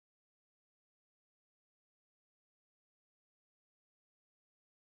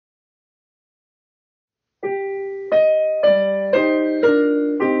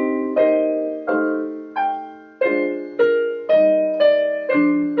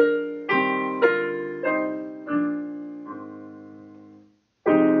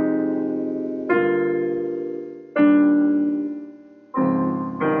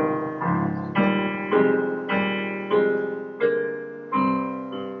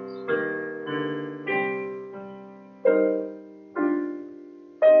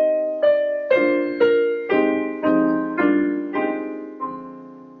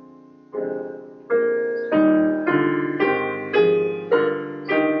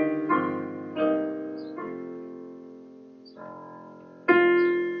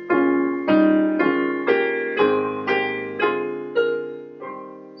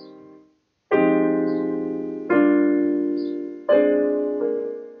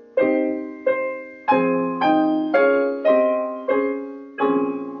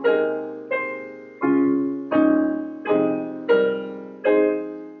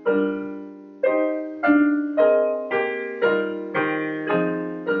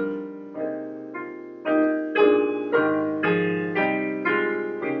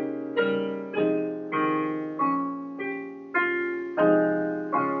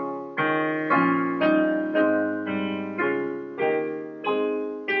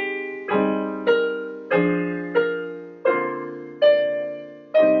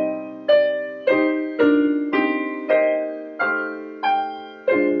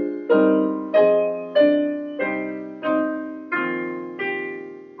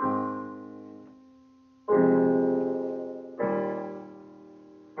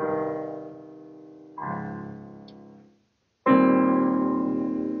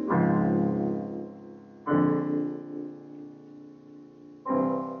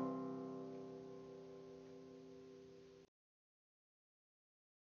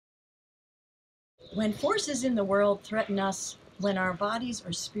When forces in the world threaten us, when our bodies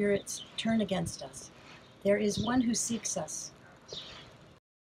or spirits turn against us, there is one who seeks us,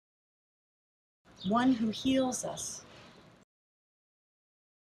 one who heals us.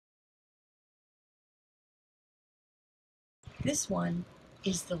 This one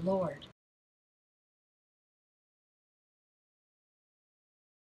is the Lord.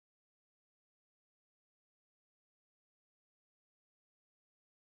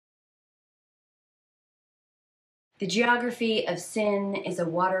 The geography of sin is a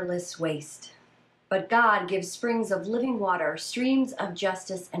waterless waste, but God gives springs of living water, streams of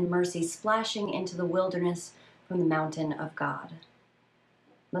justice and mercy splashing into the wilderness from the mountain of God.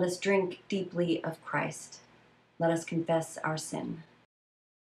 Let us drink deeply of Christ. Let us confess our sin.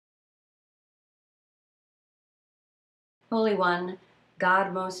 Holy One,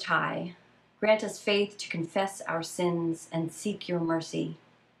 God Most High, grant us faith to confess our sins and seek your mercy.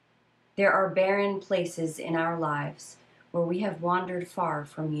 There are barren places in our lives where we have wandered far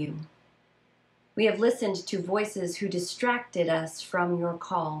from you. We have listened to voices who distracted us from your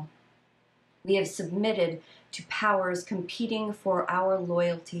call. We have submitted to powers competing for our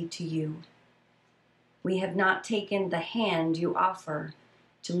loyalty to you. We have not taken the hand you offer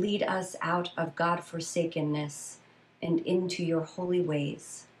to lead us out of God-forsakenness and into your holy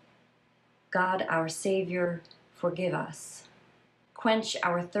ways. God, our Savior, forgive us. Quench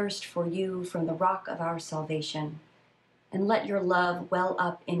our thirst for you from the rock of our salvation, and let your love well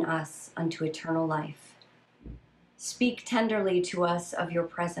up in us unto eternal life. Speak tenderly to us of your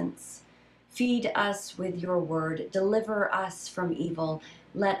presence. Feed us with your word. Deliver us from evil.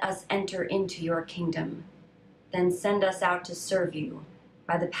 Let us enter into your kingdom. Then send us out to serve you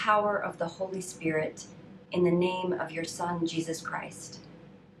by the power of the Holy Spirit, in the name of your Son, Jesus Christ.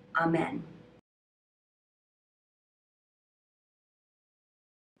 Amen.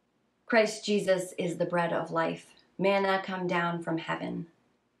 Christ Jesus is the bread of life, manna come down from heaven.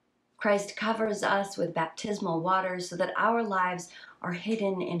 Christ covers us with baptismal water so that our lives are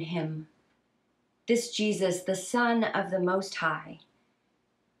hidden in him. This Jesus, the Son of the Most High,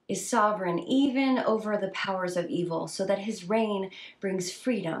 is sovereign even over the powers of evil, so that his reign brings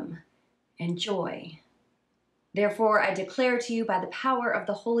freedom and joy. Therefore, I declare to you by the power of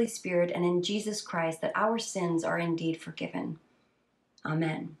the Holy Spirit and in Jesus Christ that our sins are indeed forgiven.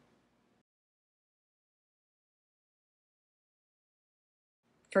 Amen.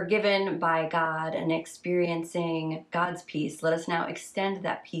 Forgiven by God and experiencing God's peace, let us now extend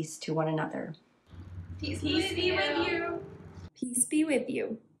that peace to one another. Peace be with you. Peace be with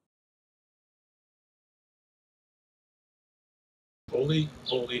you. Holy,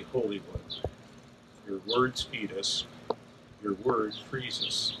 holy, holy one, your words feed us, your word frees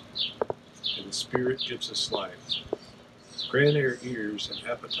us, and the Spirit gives us life. Grant our ears an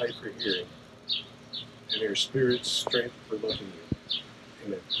appetite for hearing, and our spirits strength for loving you.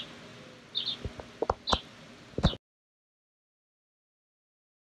 Amen.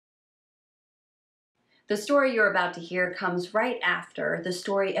 The story you're about to hear comes right after the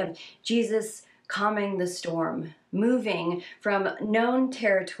story of Jesus calming the storm, moving from known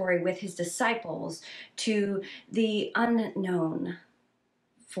territory with his disciples to the unknown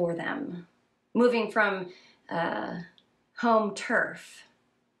for them, moving from home turf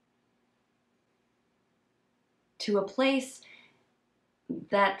to a place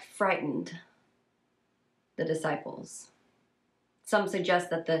that frightened the disciples. Some suggest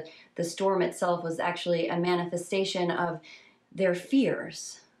that the storm itself was actually a manifestation of their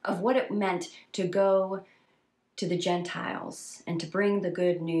fears, of what it meant to go to the Gentiles and to bring the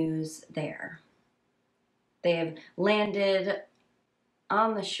good news there. They have landed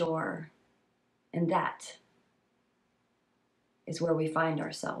on the shore, and that is where we find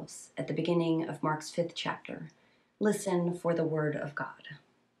ourselves at the beginning of Mark's 5th chapter. Listen for the word of God.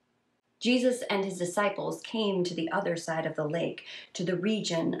 Jesus and his disciples came to the other side of the lake, to the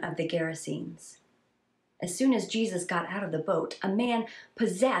region of the Gerasenes. As soon as Jesus got out of the boat, a man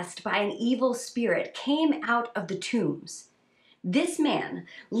possessed by an evil spirit came out of the tombs. This man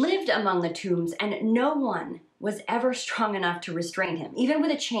lived among the tombs, and no one was ever strong enough to restrain him, even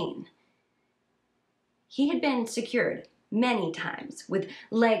with a chain. He had been secured many times with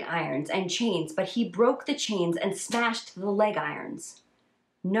leg irons and chains, but he broke the chains and smashed the leg irons.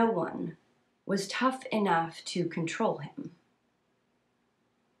 No one was tough enough to control him.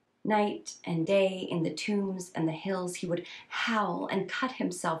 Night and day in the tombs and the hills, he would howl and cut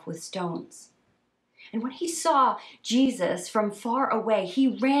himself with stones. And when he saw Jesus from far away, he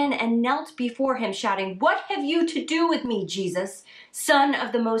ran and knelt before him, shouting, "What have you to do with me, Jesus, Son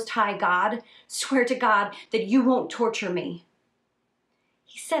of the Most High God? Swear to God that you won't torture me."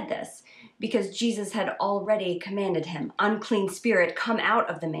 He said this because Jesus had already commanded him, "Unclean spirit, come out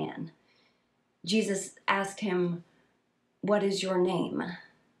of the man." Jesus asked him, "What is your name?"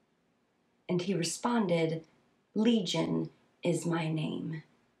 And he responded, "Legion is my name,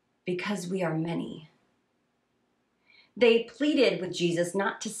 because we are many." They pleaded with Jesus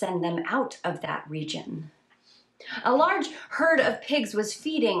not to send them out of that region. A large herd of pigs was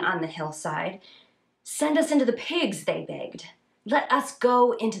feeding on the hillside. "Send us into the pigs," they begged. "Let us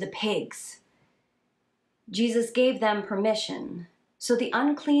go into the pigs." Jesus gave them permission, so the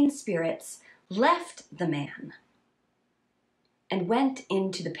unclean spirits left the man and went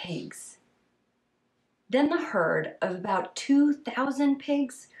into the pigs. Then the herd of about 2,000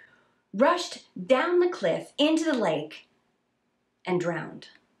 pigs rushed down the cliff into the lake and drowned.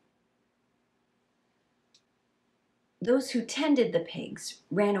 Those who tended the pigs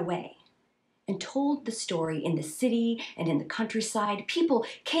ran away and told the story in the city and in the countryside. People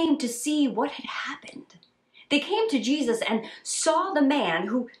came to see what had happened. They came to Jesus and saw the man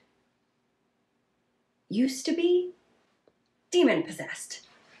who used to be demon-possessed.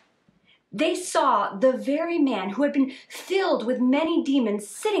 They saw the very man who had been filled with many demons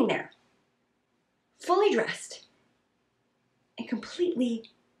sitting there, fully dressed and completely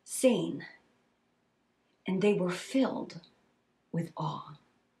sane. And they were filled with awe.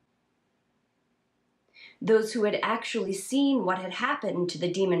 Those who had actually seen what had happened to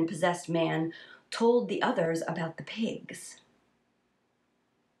the demon-possessed man told the others about the pigs.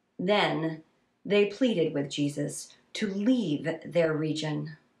 Then they pleaded with Jesus to leave their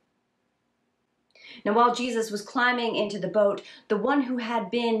region. Now, while Jesus was climbing into the boat, the one who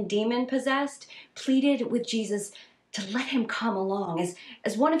had been demon-possessed pleaded with Jesus to let him come along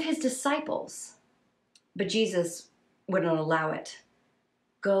as one of his disciples. But Jesus wouldn't allow it.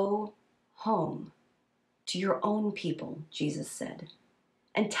 "Go home to your own people," Jesus said,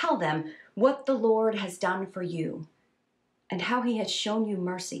 "and tell them what the Lord has done for you and how he has shown you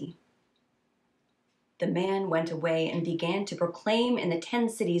mercy." The man went away and began to proclaim in the 10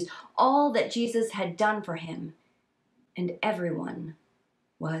 cities all that Jesus had done for him, and everyone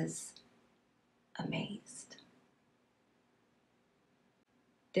was amazed.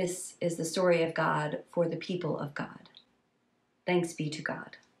 This is the story of God for the people of God. Thanks be to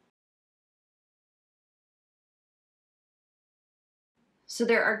God. So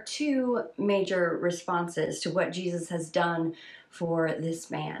there are two major responses to what Jesus has done for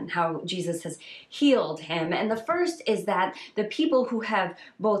this man, how Jesus has healed him. And the first is that the people who have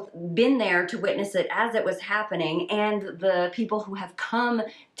both been there to witness it as it was happening and the people who have come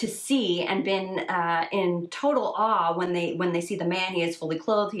to see and been in total awe when they see the man, he is fully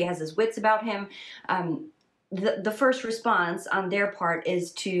clothed, he has his wits about him. The first response on their part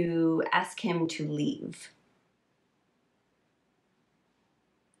is to ask him to leave.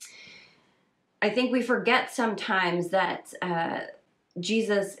 I think we forget sometimes that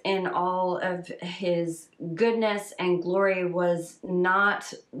Jesus, in all of his goodness and glory, was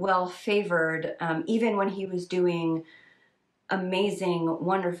not well favored, even when he was doing amazing,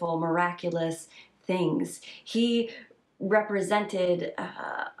 wonderful, miraculous things. He represented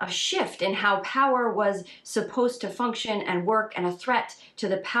a shift in how power was supposed to function and work, and a threat to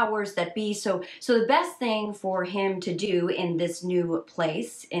the powers that be. So the best thing for him to do in this new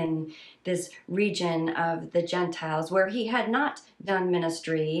place, in this region of the Gentiles, where he had not done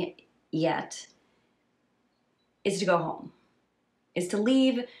ministry yet, is to go home, is to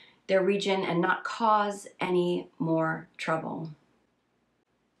leave their region and not cause any more trouble.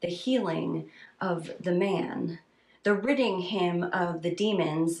 The healing of the man, the ridding him of the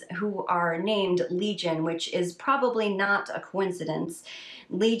demons who are named Legion, which is probably not a coincidence.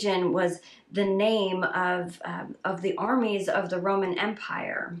 Legion was the name of the armies of the Roman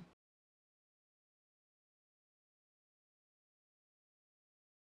Empire.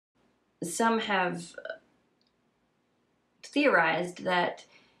 Some have theorized that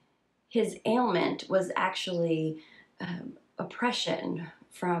his ailment was actually oppression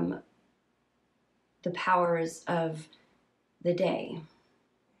from the powers of the day.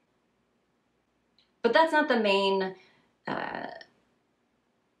 But that's not the main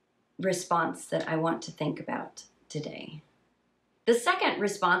response that I want to think about today. The second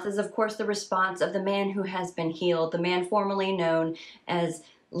response is, of course, the response of the man who has been healed, the man formerly known as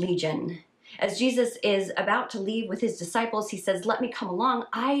Legion. As Jesus is about to leave with his disciples, he says, "Let me come along.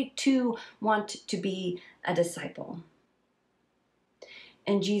 I too want to be a disciple."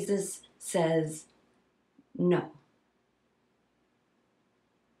 And Jesus says, "No."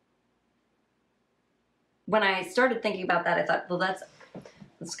 When I started thinking about that, I thought, well,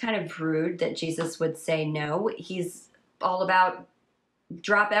 that's kind of rude that Jesus would say no. He's all about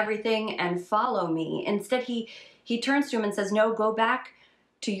drop everything and follow me. Instead, he turns to him and says, no, go back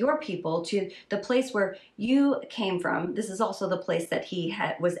to your people, to the place where you came from. This is also the place that he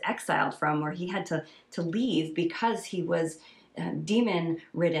was exiled from, where he had to leave because he was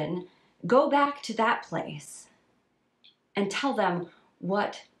demon-ridden. Go back to that place and tell them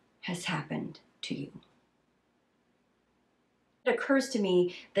what has happened to you. It occurs to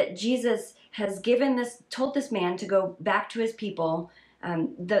me that Jesus has told this man to go back to his people.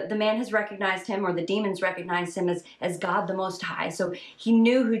 The man has recognized him, or the demons recognized him as God the Most High. So he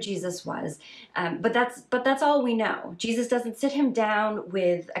knew who Jesus was. But that's all we know. Jesus doesn't sit him down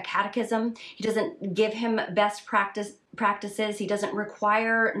with a catechism. He doesn't give him best practices. He doesn't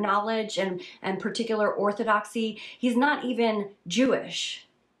require knowledge and particular orthodoxy. He's not even Jewish.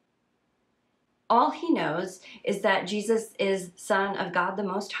 All he knows is that Jesus is Son of God the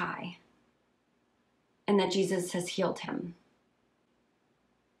Most High, and that Jesus has healed him.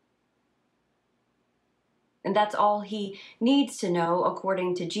 And that's all he needs to know,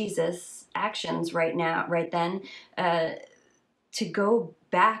 according to Jesus' actions right then, to go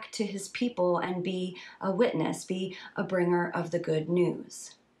back to his people and be a witness, be a bringer of the good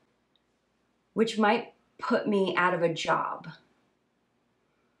news, which might put me out of a job.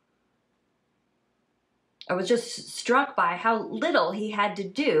 I was just struck by how little he had to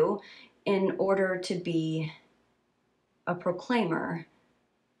do in order to be a proclaimer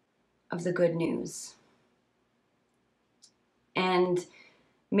of the good news. And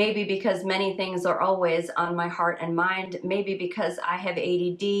maybe because many things are always on my heart and mind, maybe because I have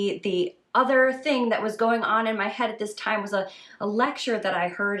ADD, the other thing that was going on in my head at this time was a lecture that I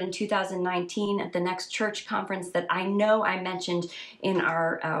heard in 2019 at the Next Church Conference that I know I mentioned in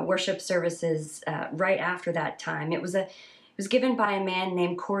our worship services right after that time. It was given by a man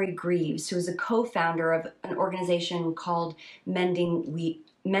named Corey Greaves, who is a co-founder of an organization called Mending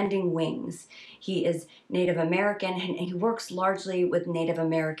Wings. He is Native American, and he works largely with Native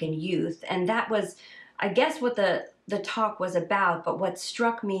American youth. And that was, I guess, what the talk was about, but what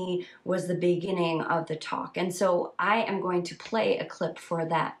struck me was the beginning of the talk. And so I am going to play a clip of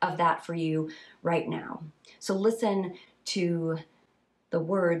that for you right now. So listen to the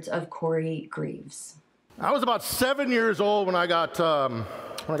words of Corey Greaves. I was about 7 years old when I got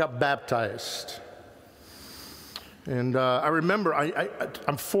baptized. And I remember,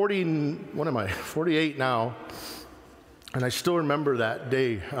 I'm 48 now, and I still remember that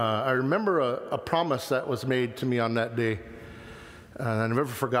day. I remember a promise that was made to me on that day, and I never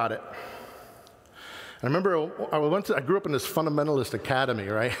forgot it. I remember I grew up in this fundamentalist academy,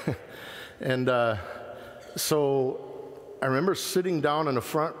 right? And so I remember sitting down in the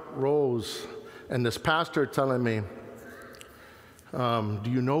front rows, and this pastor telling me, do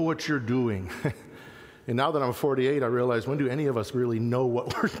you know what you're doing? And now that I'm 48, I realize, when do any of us really know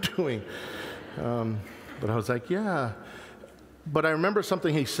what we're doing? But I was like, yeah. But I remember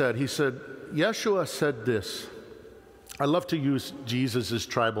something he said. He said, Yeshua said this. I love to use Jesus'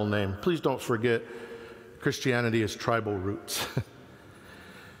 tribal name. Please don't forget, Christianity is tribal roots.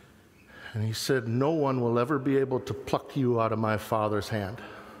 And he said, no one will ever be able to pluck you out of my Father's hand.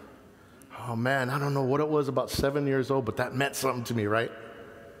 Oh man, I don't know what it was, about 7 years old, but that meant something to me, right?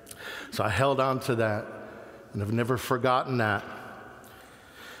 So I held on to that, and I've never forgotten that.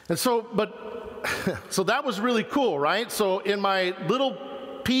 And so, so that was really cool, right? So in my little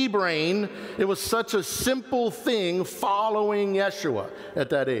pea brain, it was such a simple thing following Yeshua at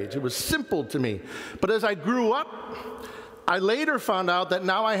that age. It was simple to me. But as I grew up, I later found out that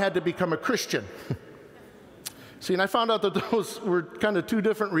now I had to become a Christian. See, and I found out that those were kind of two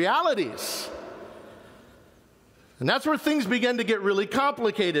different realities. And that's where things began to get really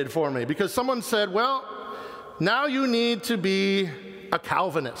complicated for me, because someone said, well, now you need to be a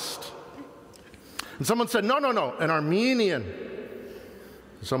Calvinist. And someone said, no, an Armenian.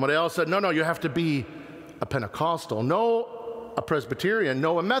 Somebody else said, no, you have to be a Pentecostal. No, a Presbyterian.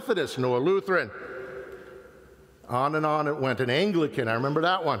 No, a Methodist. No, a Lutheran. On and on it went. An Anglican, I remember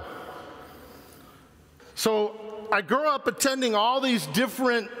that one. So I grew up attending all these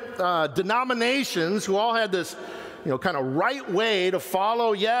different denominations who all had this, kind of right way to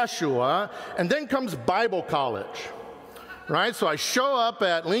follow Yeshua, and then comes Bible college, right? So I show up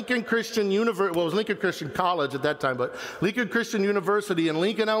at Lincoln Christian University, well, it was Lincoln Christian College at that time, but Lincoln Christian University in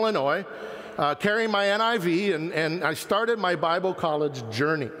Lincoln, Illinois, carrying my NIV, and I started my Bible college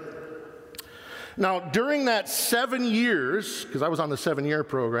journey. Now, during that 7 years, because I was on the 7-year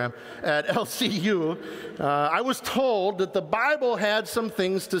program at LCU, I was told that the Bible had some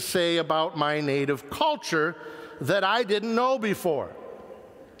things to say about my native culture that I didn't know before.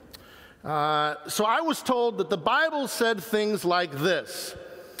 So I was told that the Bible said things like this: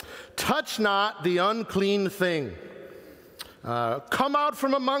 touch not the unclean thing. Come out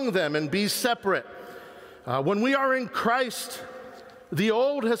from among them and be separate. When we are in Christ, the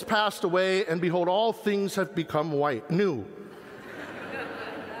old has passed away, and behold, all things have become new.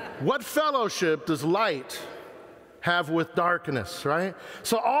 What fellowship does light have with darkness, right?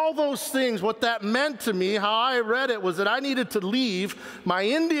 So all those things, what that meant to me, how I read it, was that I needed to leave my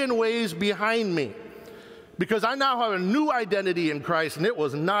Indian ways behind me, because I now have a new identity in Christ, and it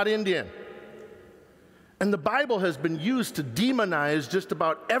was not Indian. And the Bible has been used to demonize just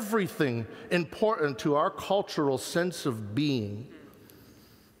about everything important to our cultural sense of being.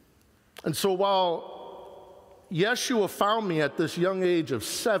 And so while Yeshua found me at this young age of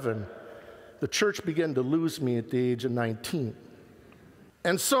 7, the church began to lose me at the age of 19.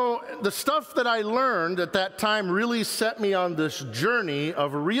 And so the stuff that I learned at that time really set me on this journey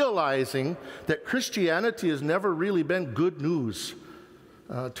of realizing that Christianity has never really been good news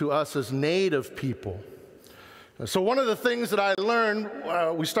to us as native people. So one of the things that I learned,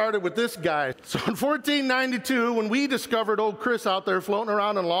 we started with this guy. So in 1492, when we discovered old Chris out there floating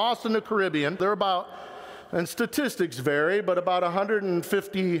around and lost in the Caribbean, there are about, and statistics vary, but about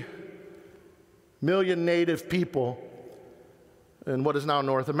 150 million native people in what is now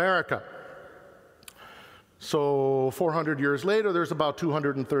North America. So 400 years later, there's about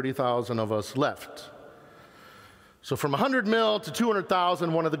 230,000 of us left. So from 100 mil to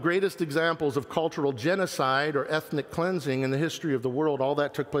 200,000, one of the greatest examples of cultural genocide or ethnic cleansing in the history of the world, all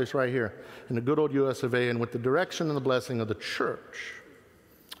that took place right here in the good old US of A, and with the direction and the blessing of the church.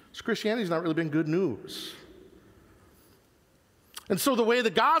 So Christianity's not really been good news. And so the way the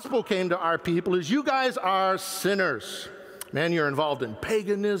gospel came to our people is, you guys are sinners. Man, you're involved in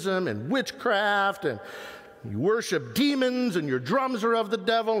paganism and witchcraft, and you worship demons, and your drums are of the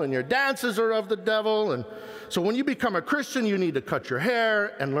devil, and your dances are of the devil. And so when you become a Christian, you need to cut your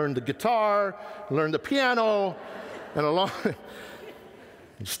hair and learn the guitar, learn the piano, and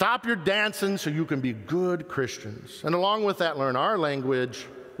stop your dancing so you can be good Christians. And along with that, learn our language,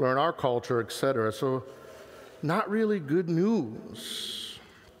 learn our culture, etc. So not really good news.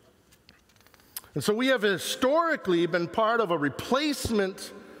 And so we have historically been part of a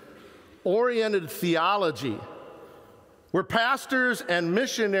replacement-oriented theology where pastors and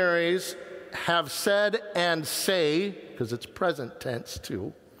missionaries have said and say, because it's present tense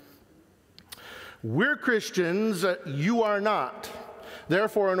too, we're Christians, you are not.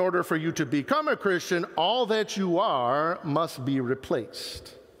 Therefore, in order for you to become a Christian, all that you are must be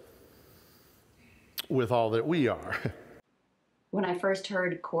replaced with all that we are. When I first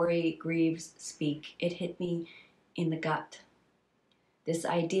heard Corey Greaves speak, it hit me in the gut. This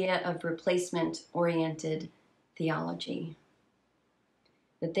idea of replacement-oriented theology.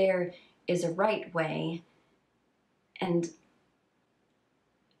 That there is a right way, and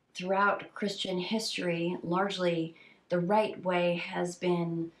throughout Christian history, largely the right way has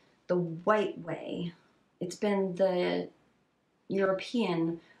been the white way. It's been the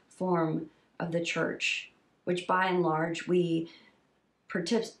European form of the church, which by and large we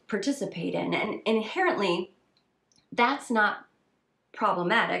participate in. And inherently, that's not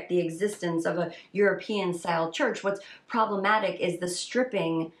problematic, the existence of a European-style church. What's problematic is the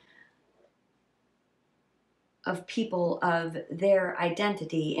stripping of people of their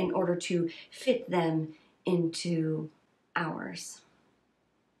identity in order to fit them into ours.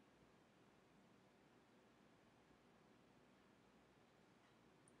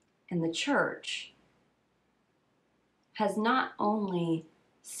 And the church has not only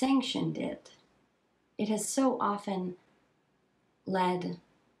sanctioned it, it has so often led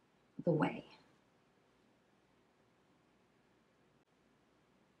the way.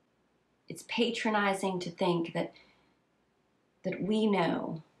 It's patronizing to think that we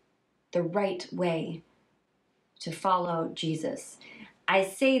know the right way to follow Jesus. I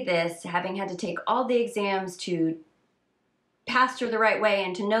say this having had to take all the exams to pastor the right way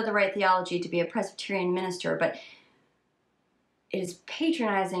and to know the right theology to be a Presbyterian minister, but it is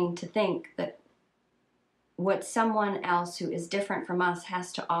patronizing to think that what someone else who is different from us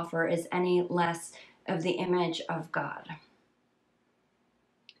has to offer is any less of the image of God.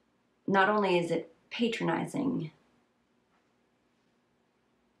 Not only is it patronizing,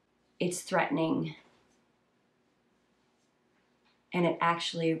 it's threatening, and it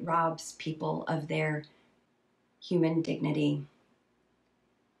actually robs people of their human dignity.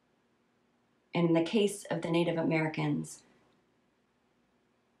 And in the case of the Native Americans,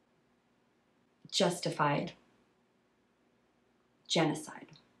 justified genocide.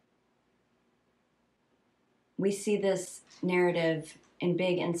 We see this narrative in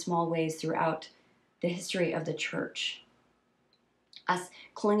big and small ways throughout the history of the church. Us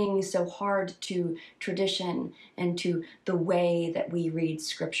clinging so hard to tradition and to the way that we read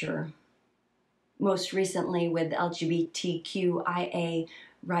scripture. Most recently with LGBTQIA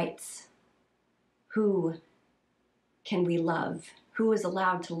rights. Who can we love? Who is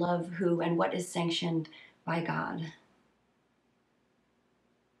allowed to love who, and what is sanctioned by God?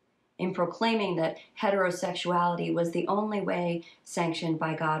 In proclaiming that heterosexuality was the only way sanctioned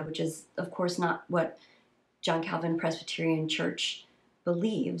by God, which is, of course, not what John Calvin Presbyterian Church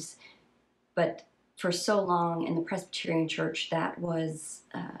believes, but for so long in the Presbyterian Church, that was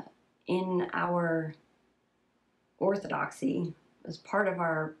in our orthodoxy, as part of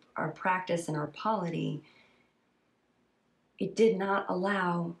our practice and our polity. It did not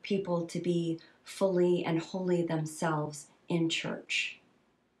allow people to be fully and wholly themselves in church.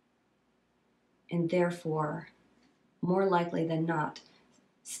 And therefore, more likely than not,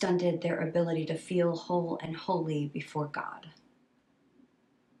 stunted their ability to feel whole and holy before God.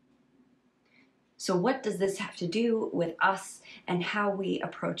 So what does this have to do with us and how we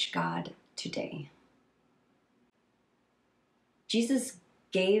approach God today? Jesus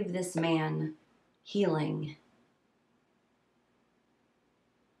gave this man healing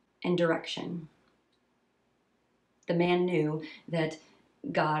and direction. The man knew that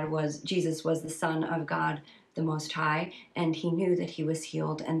Jesus was the Son of God the Most High, and he knew that he was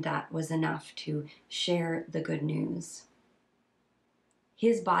healed, and that was enough to share the good news.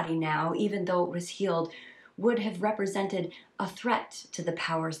 His body now, even though it was healed, would have represented a threat to the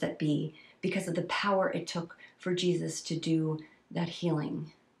powers that be because of the power it took for Jesus to do that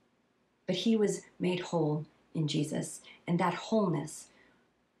healing. But he was made whole in Jesus, and that wholeness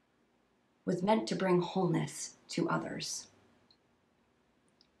was meant to bring wholeness to others.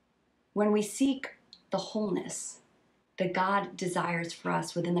 When we seek the wholeness that God desires for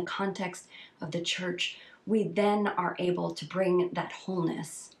us within the context of the church, we then are able to bring that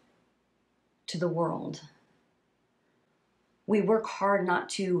wholeness to the world. We work hard not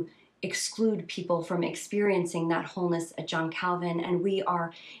to exclude people from experiencing that wholeness at John Calvin, and we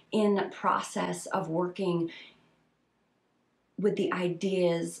are in process of working with the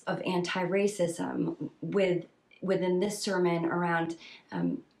ideas of anti-racism within this sermon around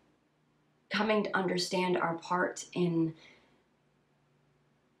coming to understand our part in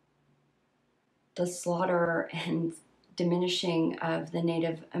the slaughter and diminishing of the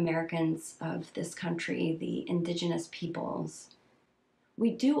Native Americans of this country, the indigenous peoples.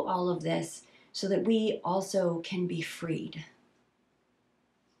 We do all of this so that we also can be freed.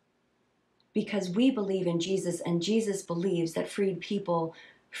 Because we believe in Jesus, and Jesus believes that freed people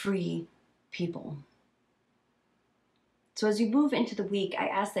free people. So as you move into the week, I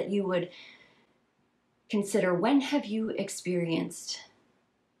ask that you would consider, when have you experienced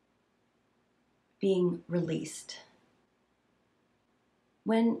being released?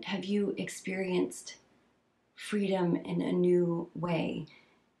 When have you experienced freedom in a new way?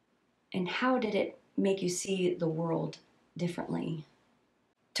 And how did it make you see the world differently?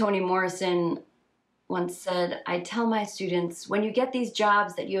 Toni Morrison once said, "I tell my students, when you get these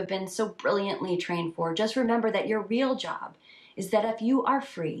jobs that you have been so brilliantly trained for, just remember that your real job is that if you are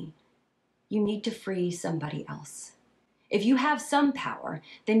free, you need to free somebody else. If you have some power,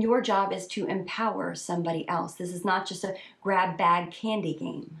 then your job is to empower somebody else. This is not just a grab bag candy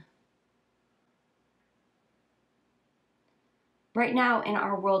game." Right now in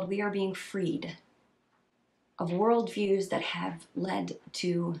our world, we are being freed of worldviews that have led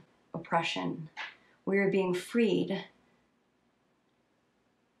to oppression. We are being freed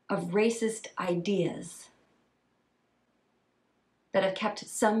of racist ideas that have kept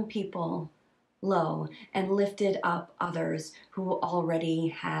some people low and lifted up others who already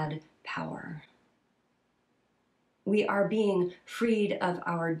had power. We are being freed of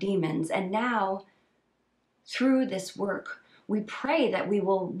our demons, and now, through this work, we pray that we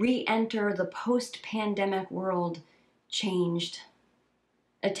will re-enter the post-pandemic world changed.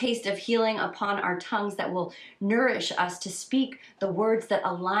 A taste of healing upon our tongues that will nourish us to speak the words that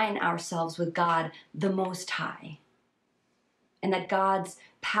align ourselves with God, the Most High, and that God's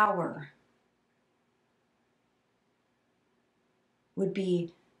power would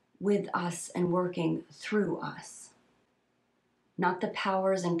be with us and working through us, not the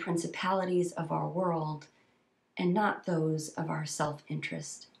powers and principalities of our world, and not those of our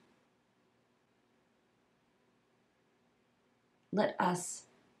self-interest. Let us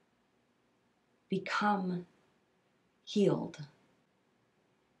become healed,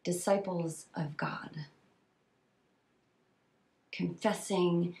 disciples of God,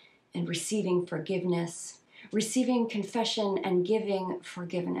 confessing and receiving forgiveness, receiving confession and giving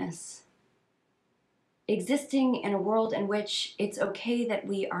forgiveness. Existing in a world in which it's okay that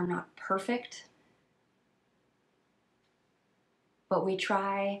we are not perfect, but we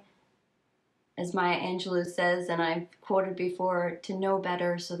try, as Maya Angelou says, and I've quoted before, to know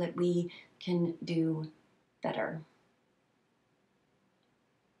better so that we can do better.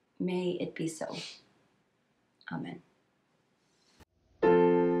 May it be so. Amen.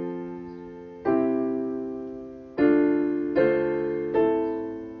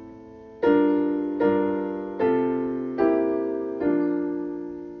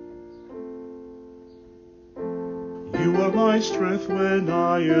 You are my strength when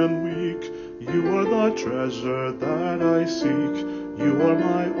I am weak. You are the treasure that I seek. You are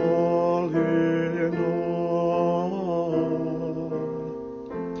my all in all.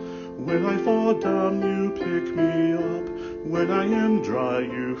 When I fall down, you pick me up. When I am dry,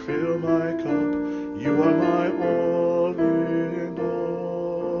 you fill my cup. You are my all in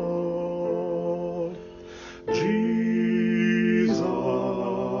all. Jesus,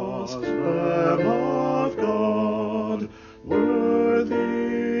 Lamb of God,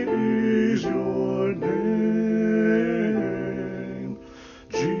 worthy is your name.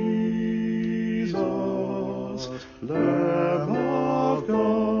 Jesus, Lamb of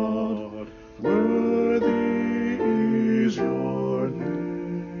God, worthy is your name.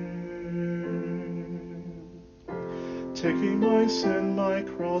 Taking my sin, my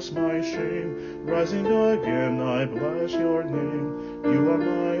cross, my shame, rising again, I bless your name. You are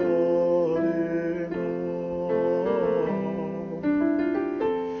my all in all.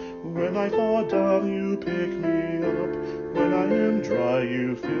 When I fall down, you pick me up. When I am dry,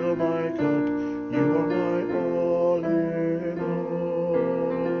 you fill my cup. You are my all in all.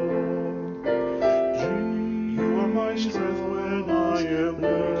 You are my strength when I am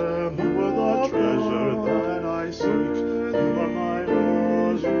weak. You are the treasure that I seek. You are my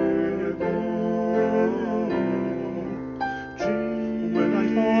all in all. When I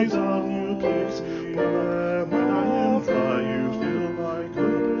fall down, you pick me up. When I am dry, you fill my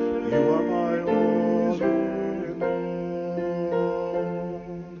cup. You are my all in all.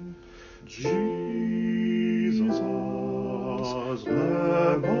 Jesus,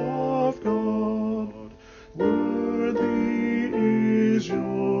 Lamb of God, worthy is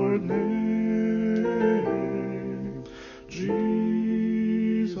your name.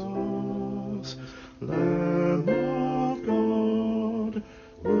 Jesus, Lamb of God,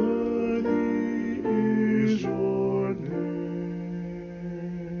 worthy is your name.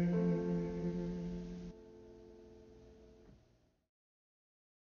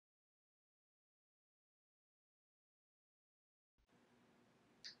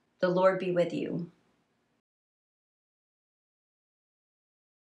 The Lord be with you.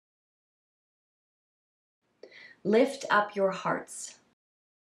 Lift up your hearts.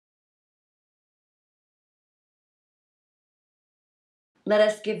 Let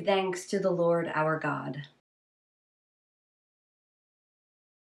us give thanks to the Lord our God.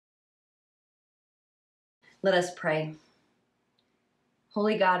 Let us pray.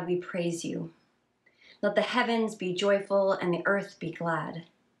 Holy God, we praise you. Let the heavens be joyful and the earth be glad.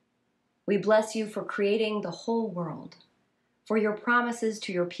 We bless you for creating the whole world, for your promises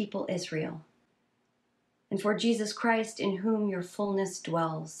to your people Israel, and for Jesus Christ in whom your fullness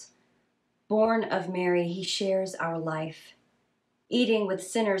dwells. Born of Mary, he shares our life. Eating with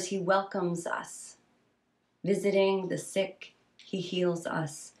sinners, he welcomes us. Visiting the sick, he heals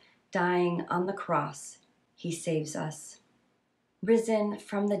us. Dying on the cross, he saves us. Risen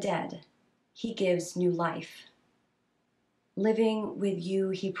from the dead, he gives new life. Living with you,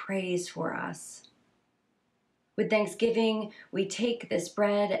 he prays for us. With thanksgiving, we take this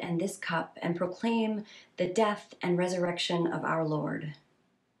bread and this cup and proclaim the death and resurrection of our Lord.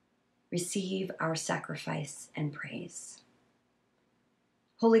 Receive our sacrifice and praise.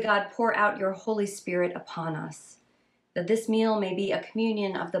 Holy God, pour out your Holy Spirit upon us, that this meal may be a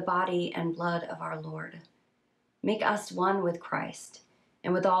communion of the body and blood of our Lord. Make us one with Christ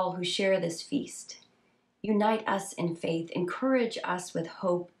and with all who share this feast. Unite us in faith, encourage us with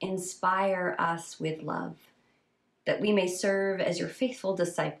hope, inspire us with love, that we may serve as your faithful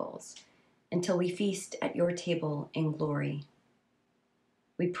disciples until we feast at your table in glory.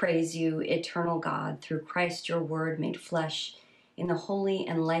 We praise you, eternal God, through Christ your word made flesh, in the holy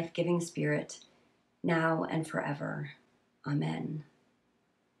and life-giving Spirit, now and forever. Amen.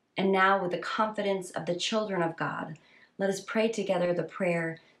 And now, with the confidence of the children of God, let us pray together the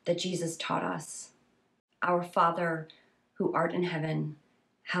prayer that Jesus taught us. Our Father, who art in heaven,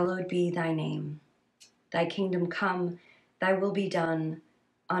 hallowed be thy name. Thy kingdom come, thy will be done,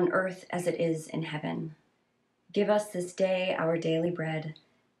 on earth as it is in heaven. Give us this day our daily bread,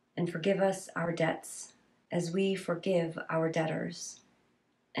 and forgive us our debts, as we forgive our debtors.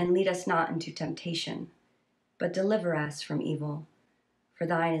 And lead us not into temptation, but deliver us from evil. For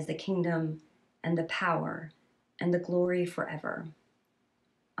thine is the kingdom, and the power, and the glory forever.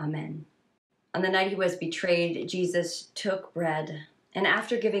 Amen. On the night he was betrayed, Jesus took bread, and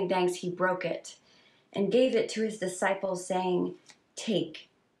after giving thanks, he broke it, and gave it to his disciples, saying, "Take,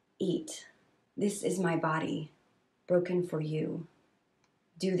 eat. This is my body, broken for you.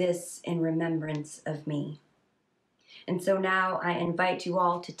 Do this in remembrance of me." And so now I invite you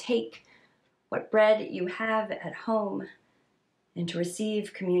all to take what bread you have at home and to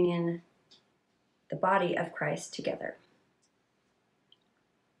receive communion, the body of Christ, together.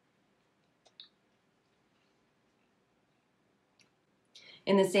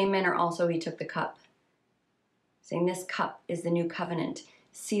 In the same manner also he took the cup, saying, "This cup is the new covenant,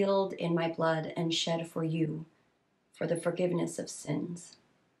 sealed in my blood and shed for you for the forgiveness of sins.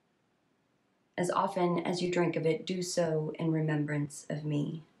 As often as you drink of it, do so in remembrance of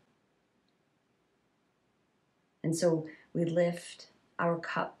me." And so we lift our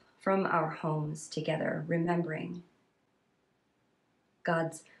cup from our homes together, remembering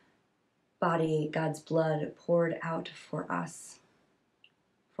God's body, God's blood poured out for us,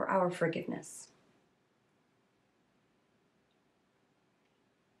 for our forgiveness.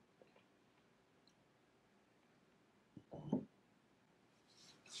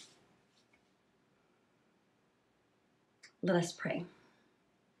 Let us pray.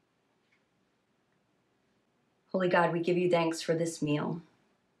 Holy God, we give you thanks for this meal,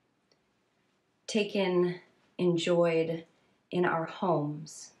 taken, enjoyed in our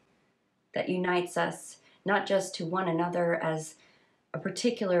homes, that unites us not just to one another as a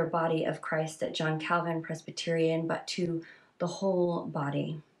particular body of Christ at John Calvin Presbyterian, but to the whole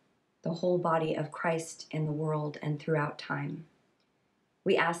body of Christ in the world and throughout time.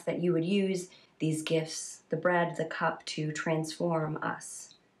 We ask that you would use these gifts, the bread, the cup, to transform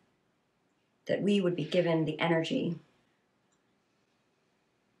us, that we would be given the energy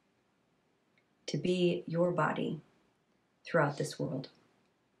to be your body throughout this world.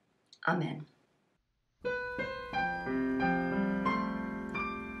 Amen.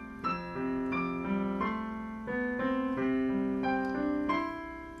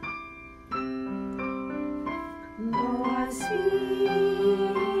 Lord, speak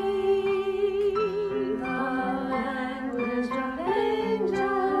the language of angels.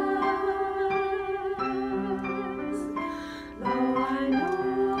 Though I know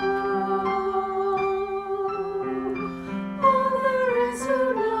all there is to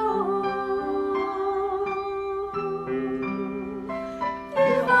know,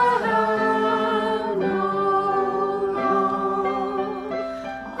 if I have no Lord,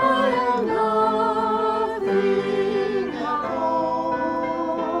 I am nothing at all.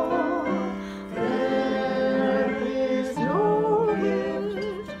 There is no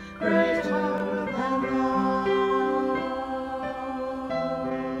gift greater than love.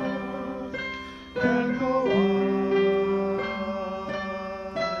 Can go on,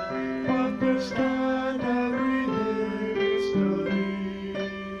 understand every mystery,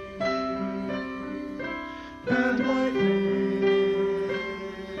 and my faith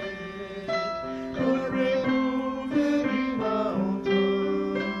could remove any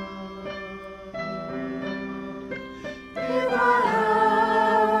mountain. If I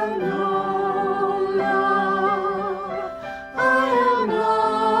have no love, I am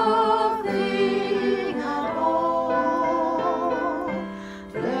nothing at all.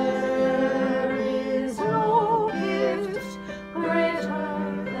 There is no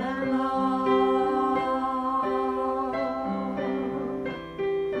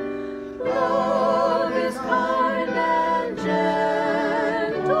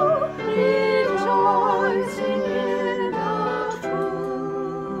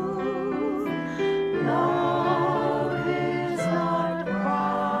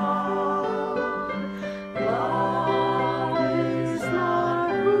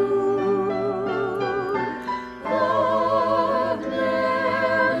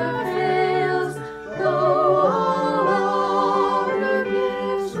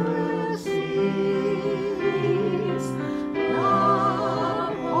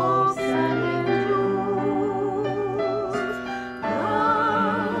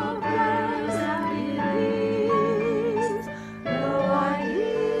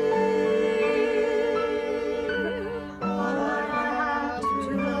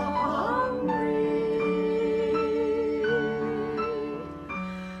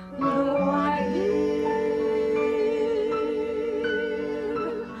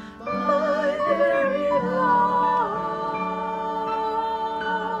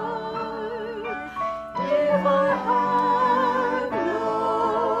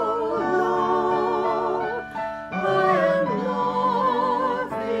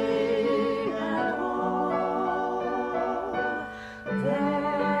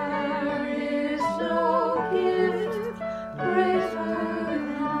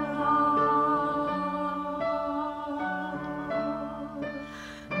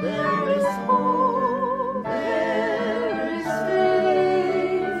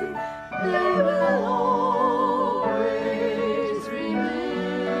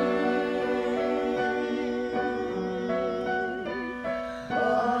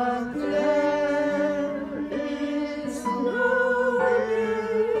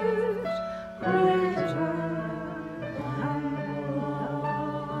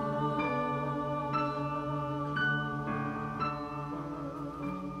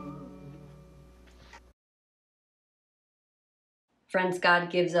Friends, God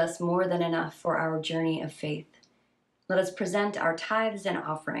gives us more than enough for our journey of faith. Let us present our tithes and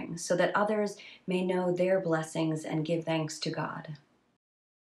offerings so that others may know their blessings and give thanks to God.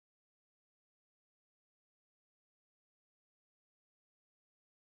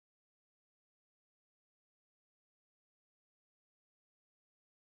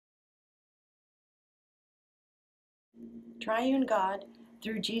 Triune God,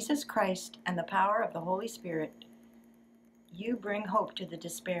 through Jesus Christ and the power of the Holy Spirit, you bring hope to the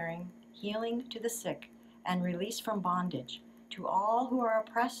despairing, healing to the sick, and release from bondage to all who are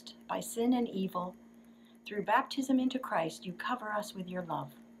oppressed by sin and evil. Through baptism into Christ, you cover us with your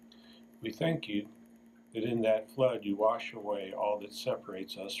love. We thank you that in that flood you wash away all that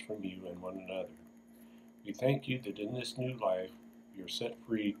separates us from you and one another. We thank you that in this new life we are set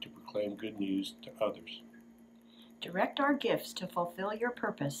free to proclaim good news to others. Direct our gifts to fulfill your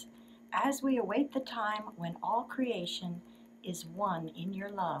purpose as we await the time when all creation is one in your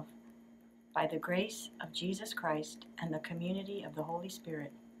love, by the grace of Jesus Christ and the community of the Holy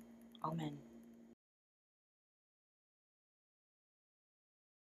Spirit. Amen.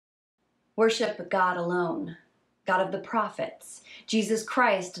 Worship God alone, God of the prophets, Jesus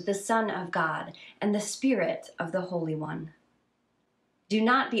Christ, the Son of God, and the Spirit of the Holy One. Do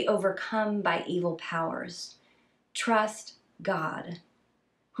not be overcome by evil powers. Trust God,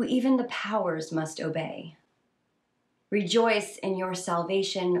 who even the powers must obey. Rejoice in your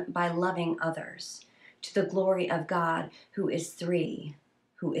salvation by loving others, to the glory of God, who is three,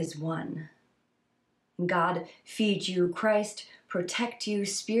 who is one. God feed you, Christ protect you,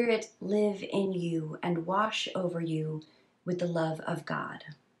 Spirit live in you, and wash over you with the love of God.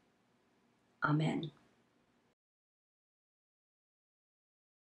 Amen.